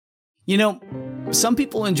You know, some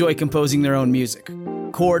people enjoy composing their own music,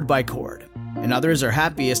 chord by chord, and others are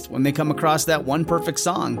happiest when they come across that one perfect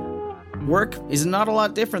song. Work is not a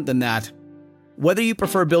lot different than that. Whether you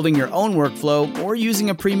prefer building your own workflow or using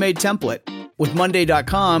a pre-made template, with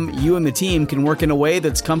Monday.com, you and the team can work in a way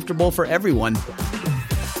that's comfortable for everyone.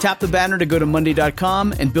 Tap the banner to go to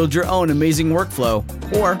Monday.com and build your own amazing workflow,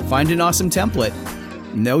 or find an awesome template.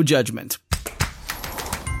 No judgment.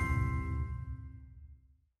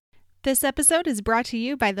 This episode is brought to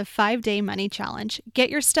you by the 5-Day Money Challenge. Get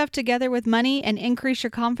your stuff together with money and increase your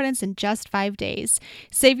confidence in just 5 days.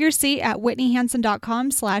 Save your seat at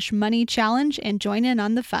whitneyhansen.com/money challenge and join in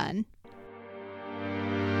on the fun.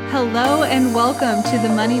 Hello and welcome to the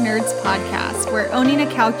Money Nerds podcast, where owning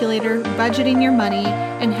a calculator, budgeting your money,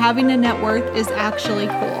 and having a net worth is actually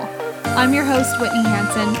cool. I'm your host, Whitney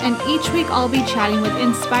Hansen, and each week I'll be chatting with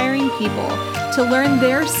inspiring people to learn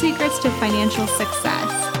their secrets to financial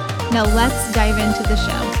success. Now let's dive into the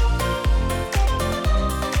show.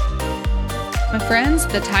 My friends,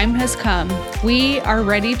 the time has come. We are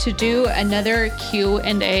ready to do another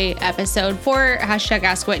Q&A episode for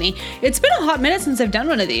 #Ask Whitney. It's been a hot minute since I've done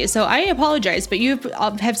one of these, so I apologize, but you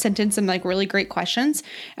have sent in some really great questions,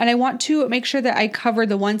 and I want to make sure that I cover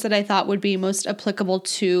the ones that I thought would be most applicable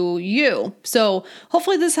to you. So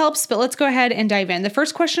hopefully this helps, but let's go ahead and dive in. The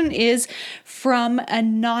first question is from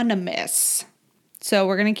Anonymous. So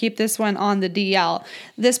we're going to keep this one on the DL.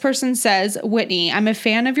 This person says, Whitney, I'm a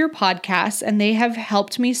fan of your podcast and they have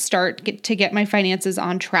helped me to get my finances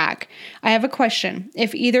on track. I have a question.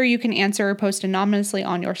 If either you can answer or post anonymously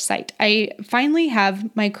on your site. I finally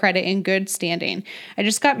have my credit in good standing. I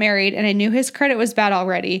just got married and I knew his credit was bad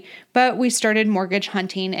already, but we started mortgage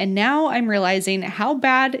hunting and now I'm realizing how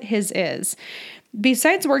bad his is.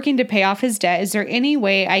 Besides working to pay off his debt, is there any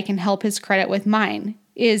way I can help his credit with mine?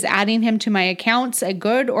 Is adding him to my accounts a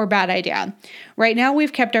good or bad idea? Right now,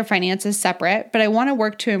 we've kept our finances separate, but I want to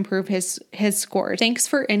work to improve his scores. Thanks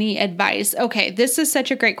for any advice. Okay, this is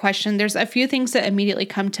such a great question. There's a few things that immediately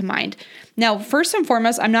come to mind. Now, first and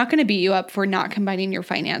foremost, I'm not going to beat you up for not combining your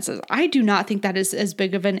finances. I do not think that is as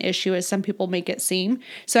big of an issue as some people make it seem.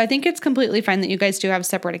 So I think it's completely fine that you guys do have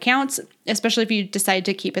separate accounts, especially if you decide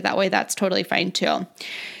to keep it that way. That's totally fine too.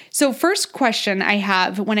 So first question I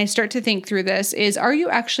have when I start to think through this is, are you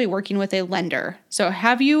actually working with a lender? So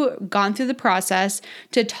have you gone through the process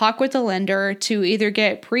to talk with a lender to either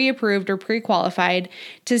get pre-approved or pre-qualified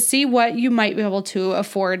to see what you might be able to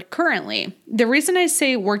afford currently? The reason I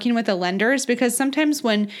say working with a lender is because sometimes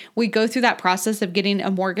when we go through that process of getting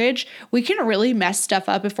a mortgage, we can really mess stuff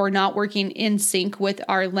up if we're not working in sync with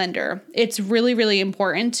our lender. It's really, really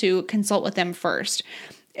important to consult with them first.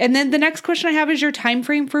 And then the next question I have is your time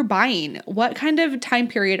frame for buying. What kind of time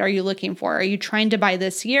period are you looking for? Are you trying to buy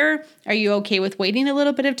this year? Are you okay with waiting a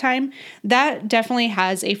little bit of time? That definitely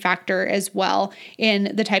has a factor as well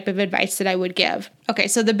in the type of advice that I would give. Okay,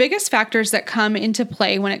 so the biggest factors that come into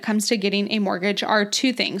play when it comes to getting a mortgage are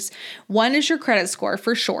two things. One is your credit score,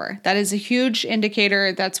 for sure. That is a huge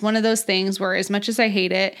indicator. That's one of those things where, as much as I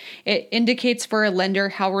hate it, it indicates for a lender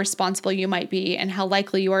how responsible you might be and how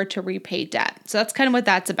likely you are to repay debt. So that's kind of what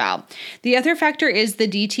that's about. The other factor is the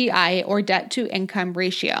DTI, or debt to income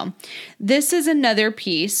ratio. This is another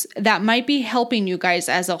piece that might be helping you guys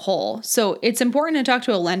as a whole. So it's important to talk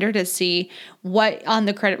to a lender to see what on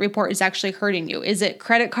the credit report is actually hurting you. Is it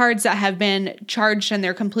credit cards that have been charged and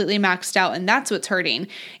they're completely maxed out and that's what's hurting?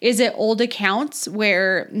 Is it old accounts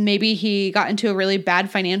where maybe he got into a really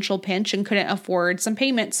bad financial pinch and couldn't afford some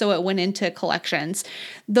payments, so it went into collections?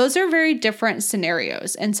 Those are very different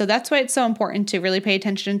scenarios. And so that's why it's so important to really pay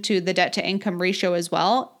attention to the debt to income ratio as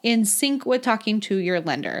well, in sync with talking to your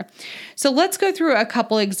lender. So let's go through a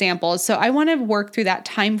couple examples. So I want to work through that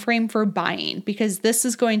time frame for buying, because this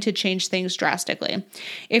is going to change things drastically.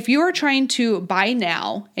 If you are trying to buy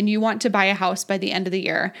now and you want to buy a house by the end of the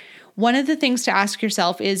year, one of the things to ask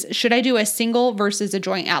yourself is, should I do a single versus a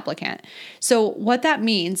joint applicant? So what that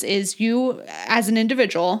means is you, as an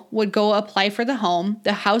individual, would go apply for the home.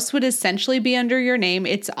 The house would essentially be under your name.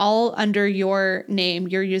 It's all under your name.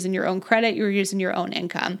 You're using your own credit. You're using your own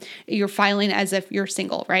income. You're filing as if you're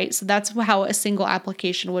single, right? So that's how a single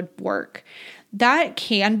application would work. That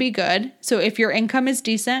can be good. So if your income is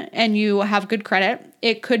decent and you have good credit,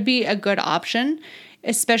 it could be a good option,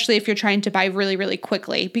 especially if you're trying to buy really, really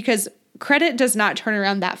quickly, because credit does not turn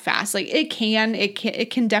around that fast. Like it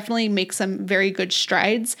can definitely make some very good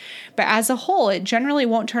strides, but as a whole, it generally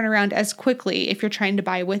won't turn around as quickly if you're trying to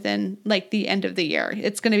buy within like the end of the year.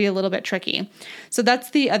 It's going to be a little bit tricky. So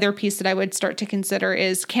that's the other piece that I would start to consider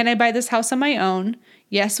is, can I buy this house on my own?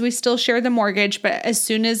 Yes, we still share the mortgage, but as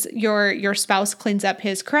soon as your spouse cleans up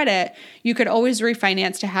his credit, you could always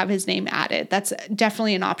refinance to have his name added. That's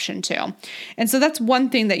definitely an option too. And so that's one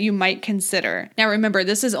thing that you might consider. Now remember,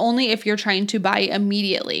 this is only if you're trying to buy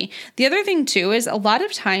immediately. The other thing too is a lot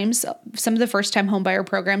of times some of the first-time homebuyer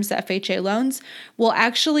programs, the FHA loans, will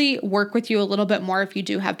actually work with you a little bit more if you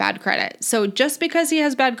do have bad credit. So just because he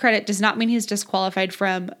has bad credit does not mean he's disqualified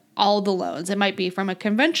from all the loans. It might be from a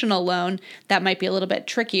conventional loan that might be a little bit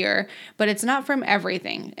trickier, but it's not from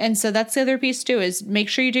everything. And so that's the other piece too, is make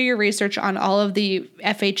sure you do your research on all of the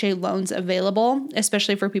FHA loans available,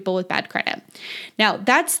 especially for people with bad credit. Now,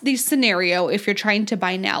 that's the scenario if you're trying to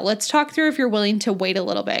buy now. Let's talk through if you're willing to wait a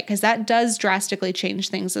little bit, because that does drastically change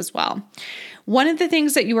things as well. One of the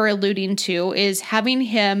things that you are alluding to is having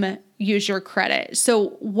him use your credit. So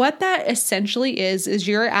what that essentially is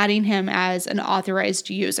you're adding him as an authorized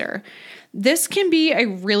user. This can be a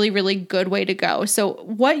really, really good way to go. So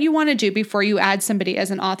what you want to do before you add somebody as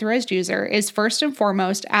an authorized user is first and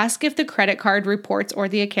foremost, ask if the credit card reports or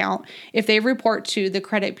the account, if they report to the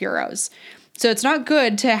credit bureaus. So it's not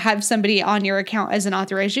good to have somebody on your account as an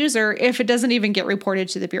authorized user if it doesn't even get reported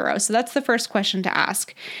to the bureau. So that's the first question to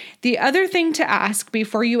ask. The other thing to ask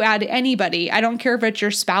before you add anybody, I don't care if it's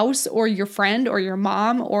your spouse or your friend or your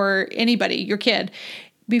mom or anybody, your kid,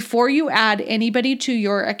 before you add anybody to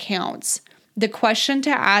your accounts, the question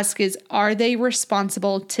to ask is, are they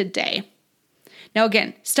responsible today? Now,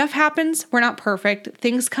 again, stuff happens. We're not perfect.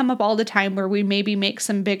 Things come up all the time where we maybe make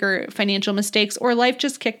some bigger financial mistakes or life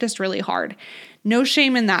just kicked us really hard. No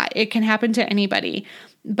shame in that. It can happen to anybody.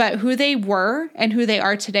 But who they were and who they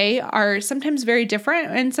are today are sometimes very different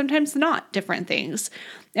and sometimes not different things.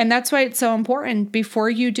 And that's why it's so important before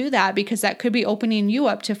you do that, because that could be opening you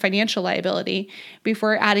up to financial liability.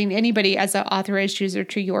 Before adding anybody as an authorized user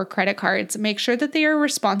to your credit cards, make sure that they are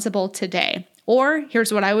responsible today. Or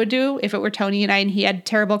here's what I would do if it were Tony and I and he had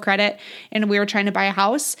terrible credit and we were trying to buy a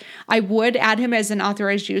house. I would add him as an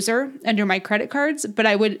authorized user under my credit cards, but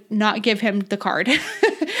I would not give him the card.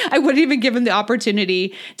 I wouldn't even give him the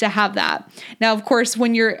opportunity to have that. Now, of course,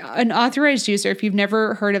 when you're an authorized user, if you've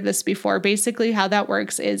never heard of this before, basically how that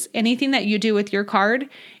works is anything that you do with your card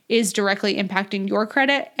is directly impacting your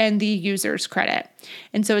credit and the user's credit.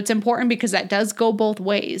 And so it's important because that does go both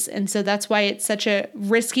ways. And so that's why it's such a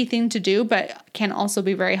risky thing to do, but can also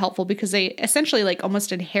be very helpful because they essentially like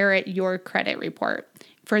almost inherit your credit report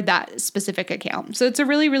for that specific account. So it's a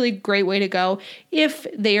really, really great way to go if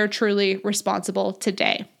they are truly responsible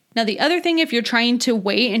today. Now, the other thing, if you're trying to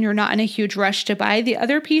wait and you're not in a huge rush to buy, the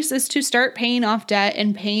other piece is to start paying off debt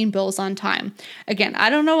and paying bills on time. Again, I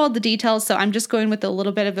don't know all the details, so I'm just going with a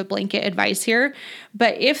little bit of a blanket advice here.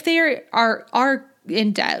 But if they are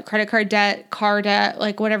in debt, credit card debt, car debt,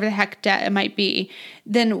 like whatever the heck debt it might be,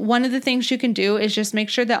 then one of the things you can do is just make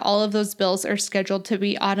sure that all of those bills are scheduled to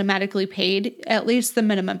be automatically paid, at least the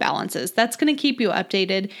minimum balances. That's going to keep you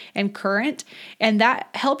updated and current, and that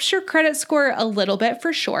helps your credit score a little bit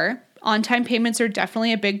for sure. On-time payments are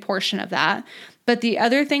definitely a big portion of that. But the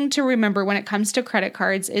other thing to remember when it comes to credit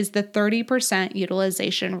cards is the 30%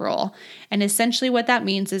 utilization rule. And essentially what that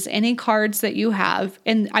means is any cards that you have,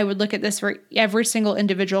 and I would look at this for every single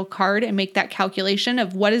individual card and make that calculation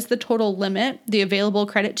of what is the total limit, the available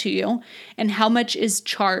credit to you, and how much is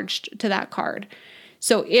charged to that card.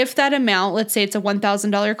 So if that amount, let's say it's a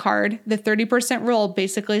 $1,000 card, the 30% rule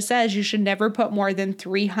basically says you should never put more than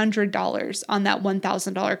 $300 on that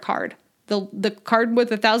 $1,000 card. The card with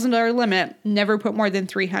a $1,000 limit, never put more than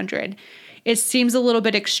 $300. It seems a little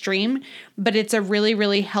bit extreme, but it's a really,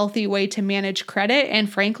 really healthy way to manage credit. And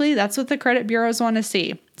frankly, that's what the credit bureaus want to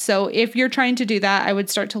see. So if you're trying to do that, I would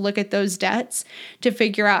start to look at those debts to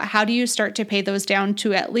figure out how do you start to pay those down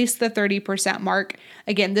to at least the 30% mark.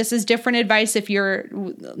 Again, this is different advice if you're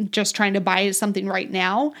just trying to buy something right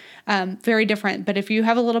now. Very different. But if you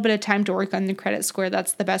have a little bit of time to work on the credit score,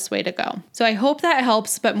 that's the best way to go. So I hope that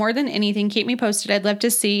helps. But more than anything, keep me posted. I'd love to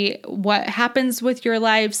see what happens with your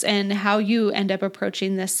lives and how you end up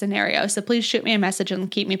approaching this scenario. So please shoot me a message and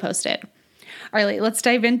keep me posted. All right, let's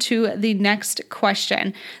dive into the next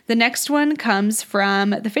question. The next one comes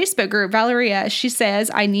from the Facebook group, Valeria. She says,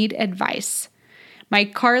 I need advice. My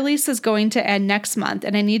car lease is going to end next month,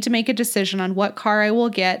 and I need to make a decision on what car I will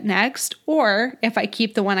get next, or if I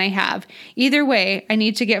keep the one I have. Either way, I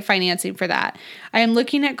need to get financing for that. I am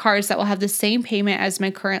looking at cars that will have the same payment as my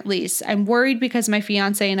current lease. I'm worried because my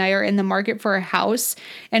fiance and I are in the market for a house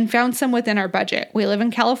and found some within our budget. We live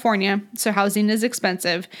in California, so housing is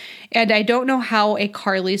expensive, and I don't know how a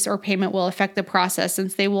car lease or payment will affect the process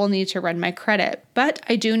since they will need to run my credit. but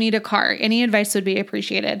I do need a car. Any advice would be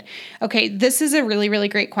appreciated. Okay, this is a really, really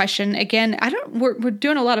great question. Again, we're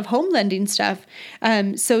doing a lot of home lending stuff.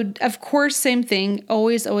 So of course, same thing.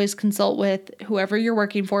 Always consult with whoever you're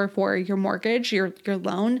working for your mortgage, your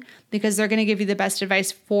loan, because they're going to give you the best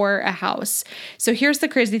advice for a house. So here's the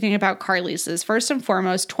crazy thing about car leases. First and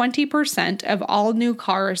foremost, 20% of all new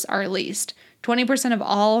cars are leased. 20% of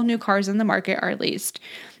all new cars in the market are leased.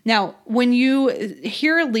 Now, when you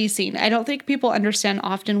hear leasing, I don't think people understand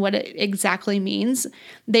often what it exactly means.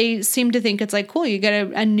 They seem to think it's like, cool, you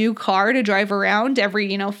get a new car to drive around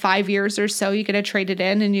every, 5 years or so, you get to trade it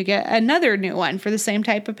in and you get another new one for the same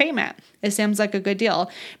type of payment. It seems like a good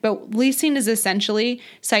deal. But leasing is essentially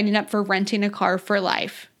signing up for renting a car for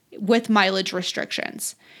life with mileage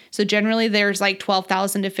restrictions. So generally there's like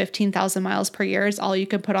 12,000 to 15,000 miles per year is all you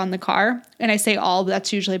can put on the car. And I say all, but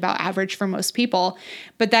that's usually about average for most people,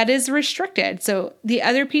 but that is restricted. So the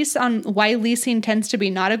other piece on why leasing tends to be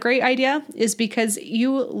not a great idea is because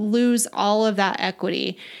you lose all of that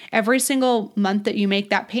equity. Every single month that you make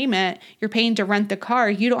that payment, you're paying to rent the car.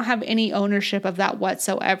 You don't have any ownership of that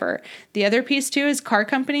whatsoever. The other piece too is car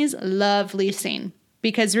companies love leasing.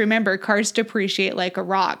 Because remember, cars depreciate like a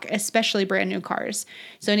rock, especially brand new cars.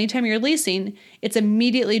 So anytime you're leasing, it's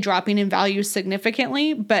immediately dropping in value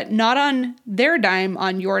significantly, but not on their dime,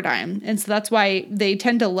 on your dime. And so that's why they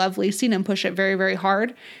tend to love leasing and push it very, very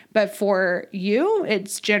hard. But for you,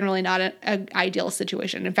 it's generally not an ideal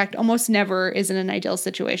situation. In fact, almost never is in an ideal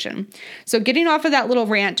situation. So getting off of that little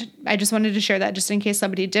rant, I just wanted to share that just in case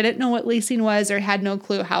somebody didn't know what leasing was or had no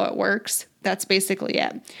clue how it works. That's basically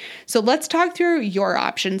it. So let's talk through your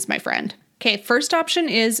options, my friend. Okay, first option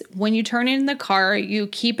is when you turn in the car, you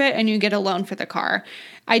keep it and you get a loan for the car.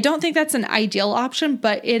 I don't think that's an ideal option,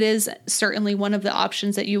 but it is certainly one of the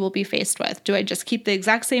options that you will be faced with. Do I just keep the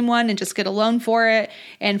exact same one and just get a loan for it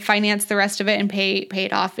and finance the rest of it and pay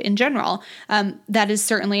it off in general? That is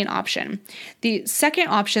certainly an option. The second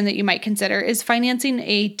option that you might consider is financing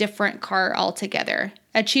a different car altogether.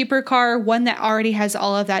 A cheaper car, one that already has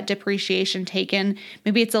all of that depreciation taken.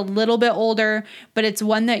 Maybe it's a little bit older, but it's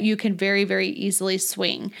one that you can very, very easily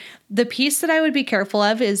swing. The piece that I would be careful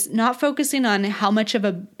of is not focusing on how much of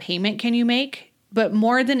a payment can you make, but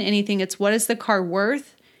more than anything, it's what is the car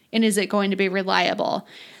worth and is it going to be reliable?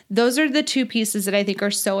 Those are the two pieces that I think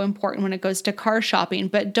are so important when it goes to car shopping,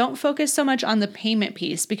 but don't focus so much on the payment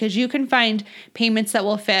piece because you can find payments that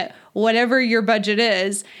will fit whatever your budget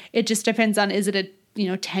is. It just depends on, is it a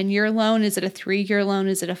 10-year loan? Is it a 3-year loan?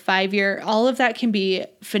 Is it a 5-year? All of that can be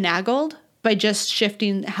finagled by just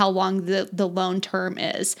shifting how long the loan term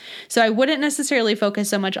is. So I wouldn't necessarily focus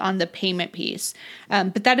so much on the payment piece,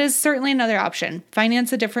 but that is certainly another option.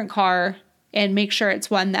 Finance a different car and make sure it's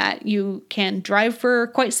one that you can drive for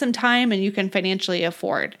quite some time and you can financially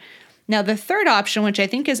afford. Now, the third option, which I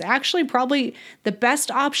think is actually probably the best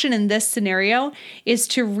option in this scenario, is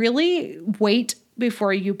to really wait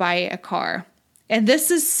before you buy a car. And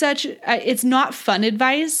this is it's not fun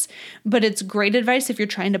advice, but it's great advice if you're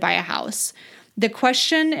trying to buy a house. The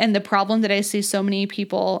question and the problem that I see so many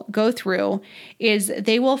people go through is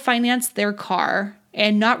they will finance their car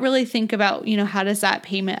and not really think about, how does that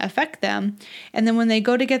payment affect them? And then when they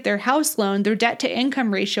go to get their house loan, their debt to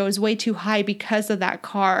income ratio is way too high because of that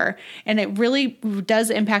car. And it really does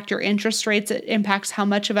impact your interest rates. It impacts how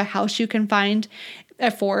much of a house you can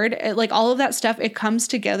afford, like all of that stuff, it comes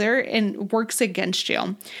together and works against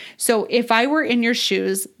you. So if I were in your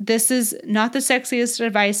shoes, this is not the sexiest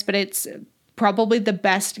advice, but it's probably the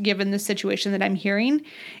best given the situation that I'm hearing,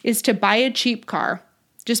 is to buy a cheap car.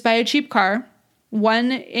 Just buy a cheap car,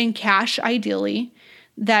 one in cash ideally,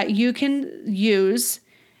 that you can use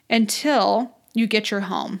until you get your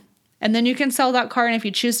home. And then you can sell that car. And if you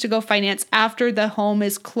choose to go finance after the home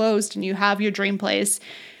is closed and you have your dream place,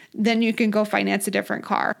 then you can go finance a different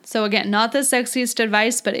car. So again, not the sexiest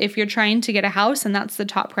advice, but if you're trying to get a house and that's the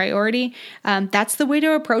top priority, that's the way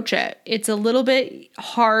to approach it. It's a little bit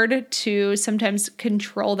hard to sometimes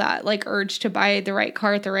control that urge to buy the right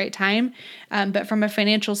car at the right time. But from a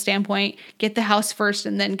financial standpoint, get the house first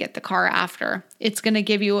and then get the car after. It's going to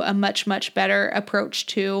give you a much, much better approach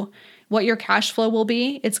to what your cash flow will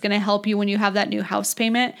be. It's going to help you when you have that new house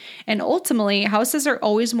payment. And ultimately, houses are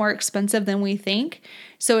always more expensive than we think.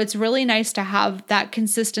 So it's really nice to have that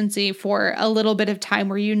consistency for a little bit of time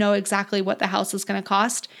where you know exactly what the house is going to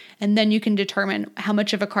cost. And then you can determine how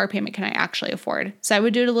much of a car payment can I actually afford. So I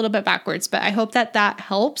would do it a little bit backwards, but I hope that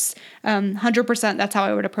helps. 100% that's how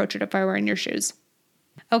I would approach it if I were in your shoes.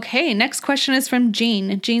 Okay, next question is from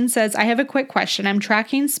Jean. Jean says, I have a quick question. I'm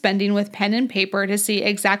tracking spending with pen and paper to see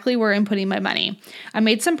exactly where I'm putting my money. I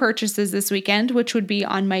made some purchases this weekend, which would be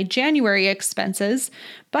on my January expenses,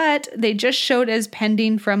 but they just showed as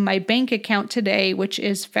pending from my bank account today, which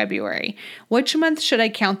is February. Which month should I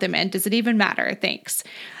count them in? Does it even matter? Thanks.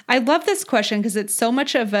 I love this question because it's so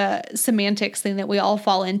much of a semantics thing that we all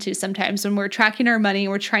fall into sometimes when we're tracking our money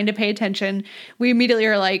and we're trying to pay attention. We immediately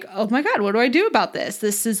are like, oh my God, what do I do about this?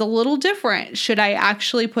 This is a little different. Should I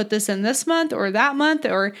actually put this in this month or that month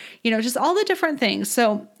or, just all the different things.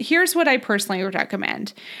 So here's what I personally would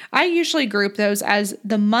recommend. I usually group those as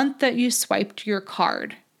the month that you swiped your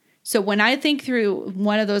card. So when I think through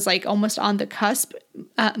one of those like almost on the cusp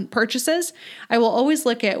purchases, I will always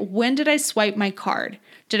look at when did I swipe my card?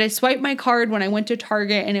 Did I swipe my card when I went to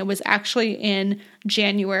Target and it was actually in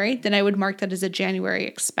January? Then I would mark that as a January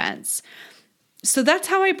expense. So that's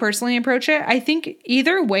how I personally approach it. I think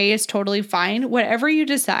either way is totally fine. Whatever you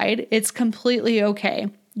decide, it's completely okay.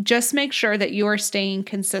 Just make sure that you are staying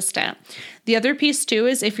consistent. The other piece too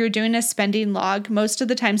is if you're doing a spending log, most of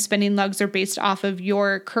the time spending logs are based off of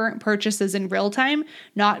your current purchases in real time,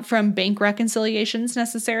 not from bank reconciliations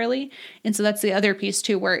necessarily. And so that's the other piece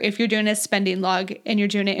too, where if you're doing a spending log and you're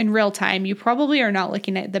doing it in real time, you probably are not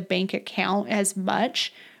looking at the bank account as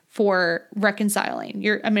much for reconciling.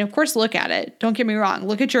 Of course, look at it. Don't get me wrong.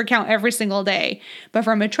 Look at your account every single day. But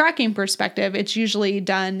from a tracking perspective, it's usually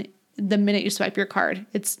done the minute you swipe your card.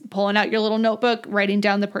 It's pulling out your little notebook, writing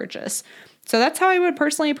down the purchase. So that's how I would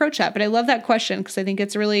personally approach that. But I love that question because I think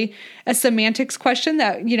it's really a semantics question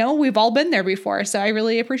that, we've all been there before. So I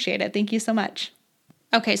really appreciate it. Thank you so much.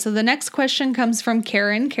 Okay, so the next question comes from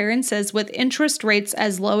Karen. Karen says, with interest rates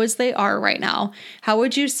as low as they are right now, how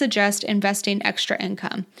would you suggest investing extra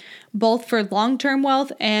income, both for long-term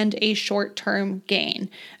wealth and a short-term gain?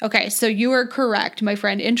 Okay, so you are correct, my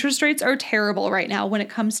friend. Interest rates are terrible right now when it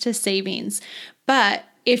comes to savings. But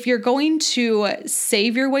if you're going to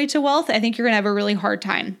save your way to wealth, I think you're going to have a really hard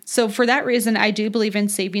time. So for that reason, I do believe in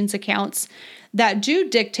savings accounts that do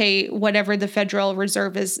dictate whatever the Federal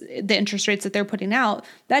Reserve is, the interest rates that they're putting out.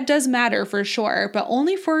 That does matter for sure, but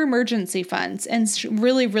only for emergency funds and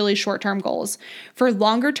really, really short-term goals. For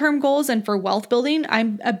longer-term goals and for wealth building,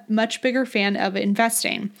 I'm a much bigger fan of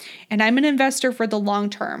investing. And I'm an investor for the long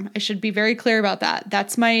term. I should be very clear about that.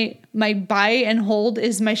 That's my buy and hold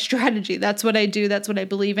is my strategy. That's what I do. That's what I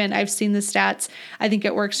believe in. I've seen the stats. I think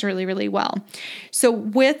it works really, really well. So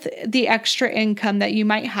with the extra income that you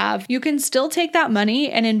might have, you can still take that money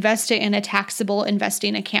and invest it in a taxable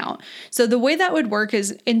investing account. So the way that would work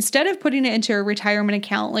is instead of putting it into a retirement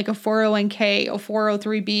account like a 401k, a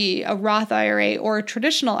 403b, a Roth IRA, or a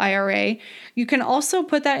traditional IRA, you can also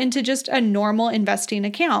put that into just a normal investing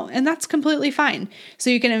account, and that's completely fine.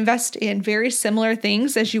 So you can invest in very similar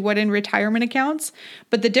things as you would in retirement accounts,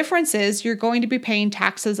 but the difference is you're going to be paying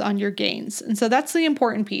taxes on your gains. And so that's the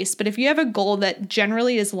important piece. But if you have a goal that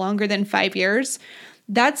generally is longer than 5 years,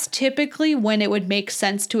 that's typically when it would make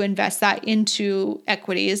sense to invest that into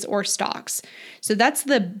equities or stocks. So that's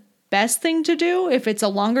the best thing to do if it's a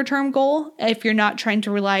longer term goal, if you're not trying to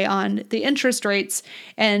rely on the interest rates.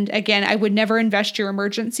 And again, I would never invest your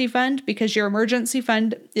emergency fund because your emergency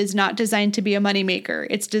fund is not designed to be a moneymaker.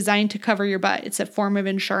 It's designed to cover your butt. It's a form of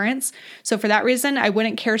insurance. So for that reason, I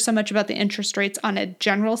wouldn't care so much about the interest rates on a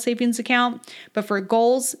general savings account. But for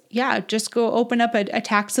goals, just go open up a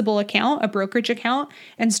taxable account, a brokerage account,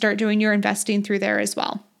 and start doing your investing through there as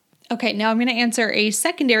well. Okay, now I'm going to answer a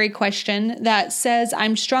secondary question that says,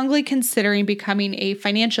 I'm strongly considering becoming a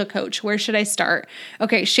financial coach. Where should I start?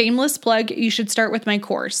 Okay, shameless plug, you should start with my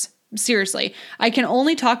course. Seriously, I can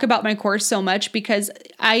only talk about my course so much because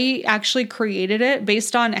I actually created it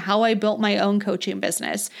based on how I built my own coaching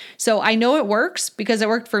business. So I know it works because it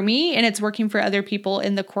worked for me and it's working for other people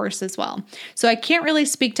in the course as well. So I can't really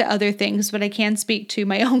speak to other things, but I can speak to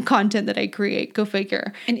my own content that I create. Go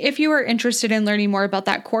figure. And if you are interested in learning more about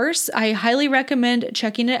that course, I highly recommend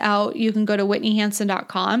checking it out. You can go to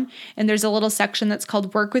whitneyhansen.com and there's a little section that's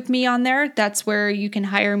called Work With Me on there. That's where you can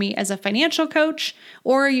hire me as a financial coach,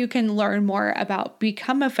 or you can learn more about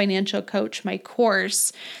Become a Financial Coach, my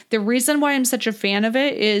course. The reason why I'm such a fan of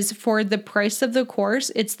it is for the price of the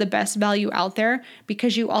course, it's the best value out there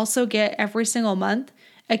because you also get every single month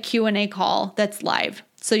a Q&A call that's live.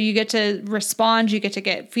 So you get to respond, you get to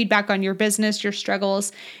get feedback on your business, your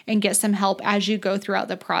struggles, and get some help as you go throughout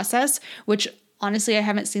the process, which honestly, I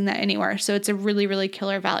haven't seen that anywhere. So it's a really, really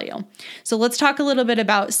killer value. So let's talk a little bit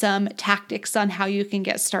about some tactics on how you can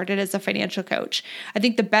get started as a financial coach. I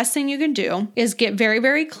think the best thing you can do is get very,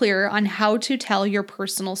 very clear on how to tell your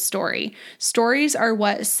personal story. Stories are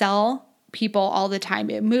what sell people all the time.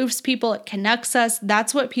 It moves people, it connects us.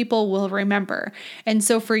 That's what people will remember. And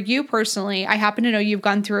so for you personally, I happen to know you've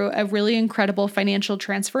gone through a really incredible financial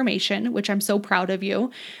transformation, which I'm so proud of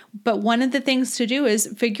you. But one of the things to do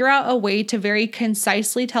is figure out a way to very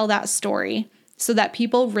concisely tell that story so that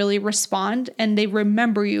people really respond and they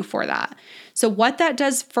remember you for that. So what that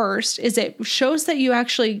does first is it shows that you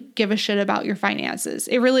actually give a shit about your finances.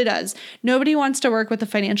 It really does. Nobody wants to work with a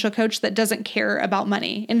financial coach that doesn't care about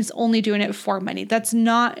money and is only doing it for money. It's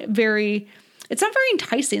not very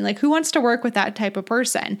enticing. Like, who wants to work with that type of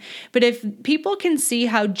person? But if people can see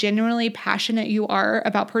how genuinely passionate you are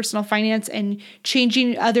about personal finance and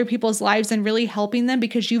changing other people's lives and really helping them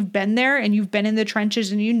because you've been there and you've been in the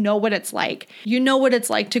trenches and you know what it's like. You know what it's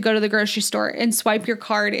like to go to the grocery store and swipe your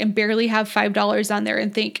card and barely have $5 on there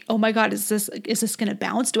and think, oh my God, is this going to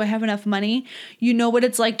bounce? Do I have enough money? You know what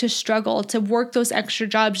it's like to struggle, to work those extra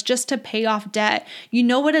jobs just to pay off debt. You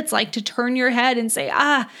know what it's like to turn your head and say,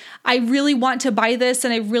 I really want to buy this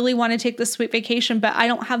and I really want to take this sweet vacation, but I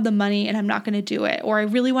don't have the money and I'm not going to do it. Or I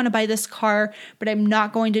really want to buy this car, but I'm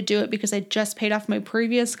not going to do it because I just paid off my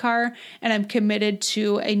previous car and I'm committed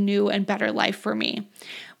to a new and better life for me.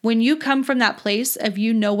 When you come from that place of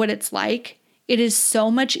you know what it's like, it is so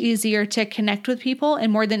much easier to connect with people and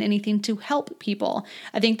more than anything to help people.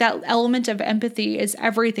 I think that element of empathy is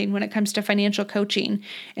everything when it comes to financial coaching.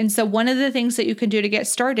 And so one of the things that you can do to get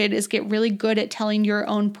started is get really good at telling your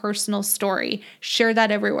own personal story. Share that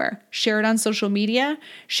everywhere. Share it on social media.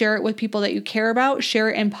 Share it with people that you care about. Share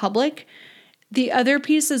it in public. The other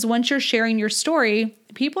piece is once you're sharing your story,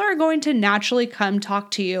 people are going to naturally come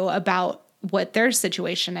talk to you about what their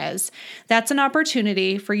situation is. That's an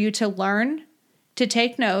opportunity for you to learn, to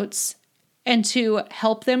take notes, and to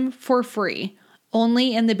help them for free,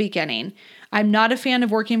 only in the beginning. I'm not a fan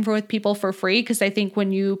of working with people for free because I think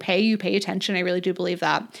when you pay attention. I really do believe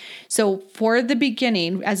that. So for the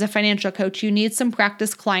beginning, as a financial coach, you need some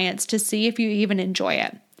practice clients to see if you even enjoy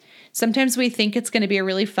it. Sometimes we think it's going to be a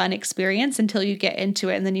really fun experience until you get into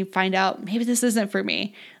it and then you find out maybe this isn't for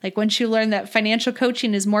me. Like once you learn that financial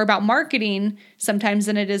coaching is more about marketing sometimes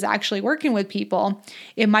than it is actually working with people,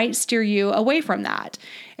 it might steer you away from that.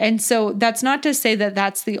 And so that's not to say that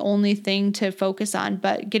that's the only thing to focus on,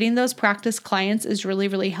 but getting those practice clients is really,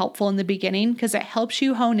 really helpful in the beginning because it helps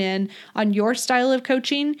you hone in on your style of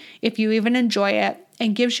coaching if you even enjoy it,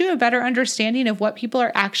 and gives you a better understanding of what people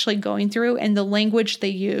are actually going through and the language they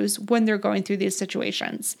use when they're going through these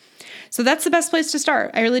situations. So that's the best place to start.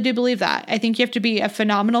 I really do believe that. I think you have to be a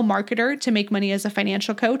phenomenal marketer to make money as a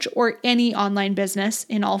financial coach or any online business,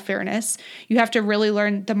 in all fairness. You have to really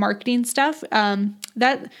learn the marketing stuff.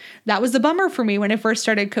 That was a bummer for me when I first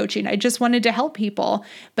started coaching. I just wanted to help people,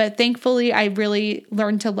 but thankfully I really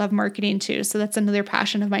learned to love marketing too. So that's another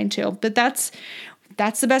passion of mine too. But that's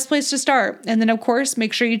the best place to start. And then of course,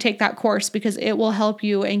 make sure you take that course because it will help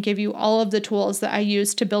you and give you all of the tools that I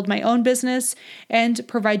use to build my own business and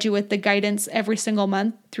provide you with the guidance every single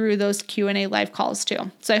month through those Q&A live calls too.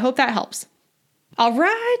 So I hope that helps. All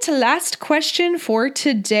right, last question for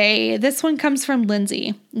today. This one comes from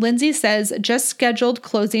Lindsay. Lindsay says, just scheduled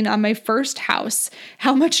closing on my first house.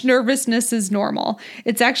 How much nervousness is normal?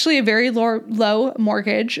 It's actually a very low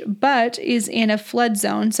mortgage, but is in a flood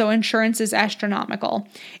zone, so insurance is astronomical.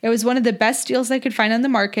 It was one of the best deals I could find on the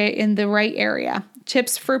market in the right area.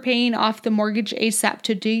 Tips for paying off the mortgage ASAP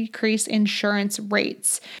to decrease insurance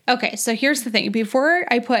rates. Okay, so here's the thing. Before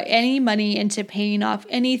I put any money into paying off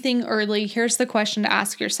anything early, here's the question to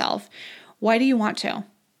ask yourself. Why do you want to?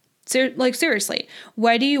 Seriously,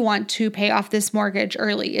 why do you want to pay off this mortgage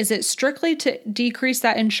early? Is it strictly to decrease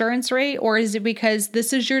that insurance rate, or is it because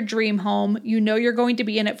this is your dream home, you know you're going to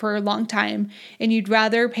be in it for a long time, and you'd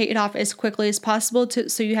rather pay it off as quickly as possible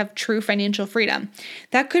so you have true financial freedom?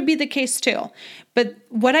 That could be the case too. But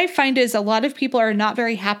what I find is a lot of people are not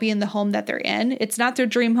very happy in the home that they're in. It's not their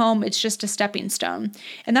dream home. It's just a stepping stone.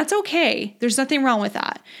 And that's okay. There's nothing wrong with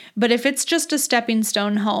that. But if it's just a stepping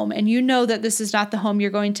stone home and you know that this is not the home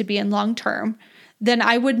you're going to be in long term, then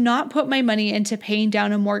I would not put my money into paying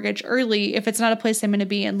down a mortgage early if it's not a place I'm going to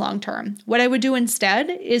be in long term. What I would do instead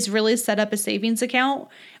is really set up a savings account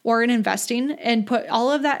or an investing and put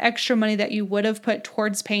all of that extra money that you would have put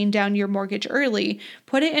towards paying down your mortgage early,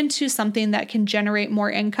 put it into something that can generate more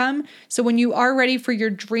income. So when you are ready for your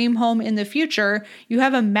dream home in the future, you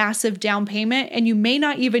have a massive down payment and you may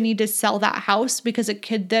not even need to sell that house because it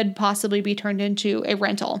could then possibly be turned into a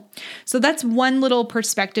rental. So that's one little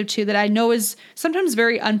perspective too that I know is sometimes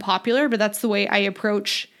very unpopular, but that's the way I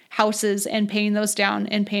approach houses and paying those down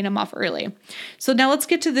and paying them off early. So now let's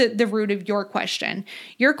get to the root of your question.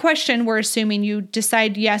 Your question, we're assuming you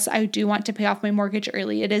decide, yes, I do want to pay off my mortgage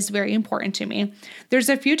early. It is very important to me. There's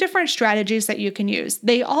a few different strategies that you can use.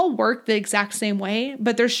 They all work the exact same way,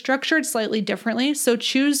 but they're structured slightly differently. So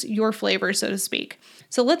choose your flavor, so to speak.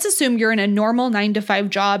 So let's assume you're in a normal 9-to-5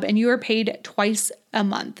 job and you are paid twice a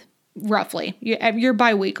month. Roughly, you're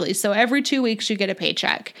biweekly. So every 2 weeks you get a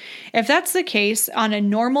paycheck. If that's the case on a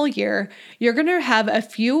normal year, you're going to have a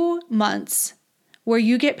few months where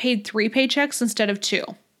you get paid 3 paychecks instead of 2.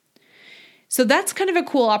 So that's kind of a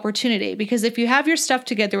cool opportunity, because if you have your stuff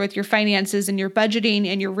together with your finances and your budgeting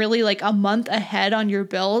and you're really like a month ahead on your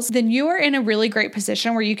bills, then you are in a really great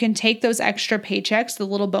position where you can take those extra paychecks, the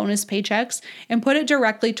little bonus paychecks, and put it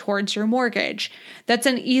directly towards your mortgage. That's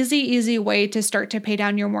an easy way to start to pay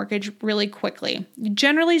down your mortgage really quickly.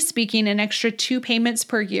 Generally speaking, an extra 2 payments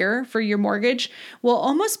per year for your mortgage will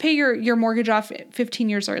almost pay your mortgage off 15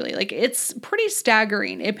 years early. Like, it's pretty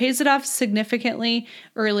staggering. It pays it off significantly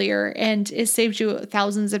earlier, and it saves you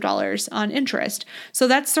thousands of dollars on interest. So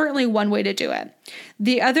that's certainly one way to do it.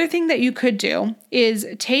 The other thing that you could do is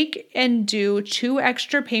take and do 2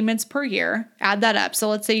 extra payments per year, add that up. So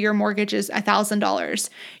let's say your mortgage is $1,000.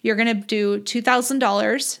 You're going to do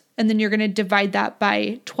 $2,000, and then you're going to divide that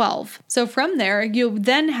by 12. So from there, you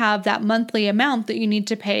then have that monthly amount that you need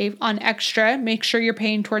to pay on extra. Make sure you're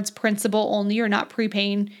paying towards principal only. You're not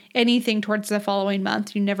prepaying anything towards the following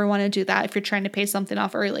month. You never want to do that if you're trying to pay something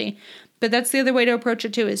off early. But that's the other way to approach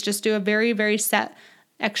it too, is just do a very set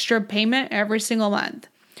extra payment every single month.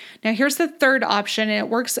 Now, here's the third option, and it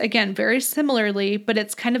works, again, very similarly, but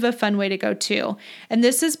it's kind of a fun way to go too. And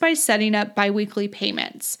this is by setting up biweekly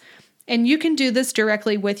payments. And you can do this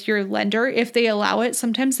directly with your lender if they allow it.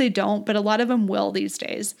 Sometimes they don't, but a lot of them will these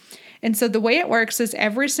days. And so the way it works is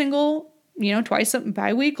every single twice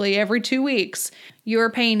bi-weekly, every 2 weeks, you're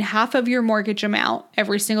paying half of your mortgage amount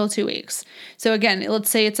every single 2 weeks. So again, let's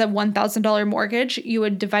say it's a $1,000 mortgage, you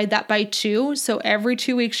would divide that by 2. So every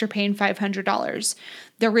 2 weeks, you're paying $500.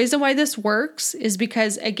 The reason why this works is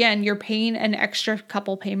because, again, you're paying an extra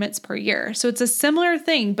couple payments per year. So it's a similar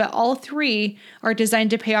thing, but all 3 are designed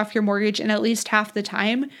to pay off your mortgage in at least half the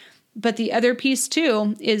time. But the other piece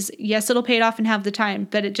too is, yes, it'll pay it off in half the time,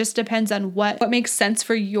 but it just depends on what makes sense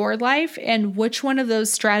for your life and which one of those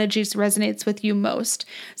strategies resonates with you most.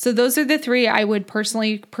 So those are the 3 I would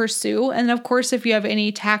personally pursue. And of course, if you have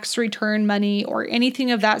any tax return money or anything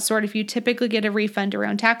of that sort, if you typically get a refund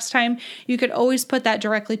around tax time, you could always put that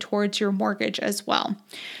directly towards your mortgage as well.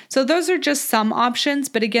 So those are just some options.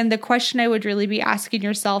 But again, the question I would really be asking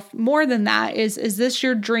yourself more than that is this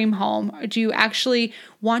your dream home? Do you actually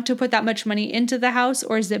want to put that much money into the house,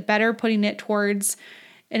 or is it better putting it towards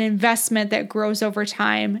an investment that grows over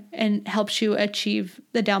time and helps you achieve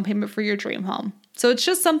the down payment for your dream home? So it's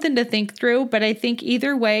just something to think through, but I think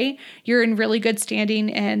either way, you're in really good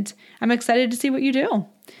standing, and I'm excited to see what you do.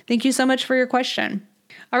 Thank you so much for your question.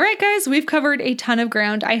 All right, guys, we've covered a ton of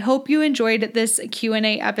ground. I hope you enjoyed this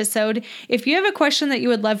Q&A episode. If you have a question that you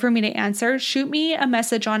would love for me to answer, shoot me a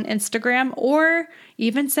message on Instagram or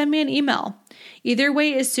even send me an email. Either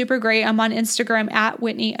way is super great. I'm on Instagram at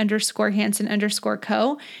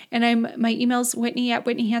Whitney_Hansen_co, and my email's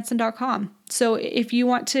Whitney@whitneyhansen.com. So if you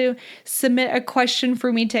want to submit a question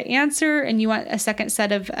for me to answer and you want a second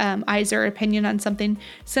set of eyes or opinion on something,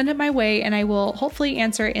 send it my way and I will hopefully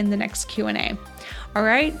answer it in the next Q&A. All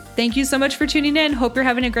right. Thank you so much for tuning in. Hope you're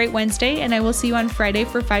having a great Wednesday, and I will see you on Friday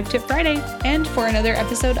for 5 Tip Friday and for another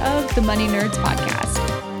episode of the Money Nerds Podcast.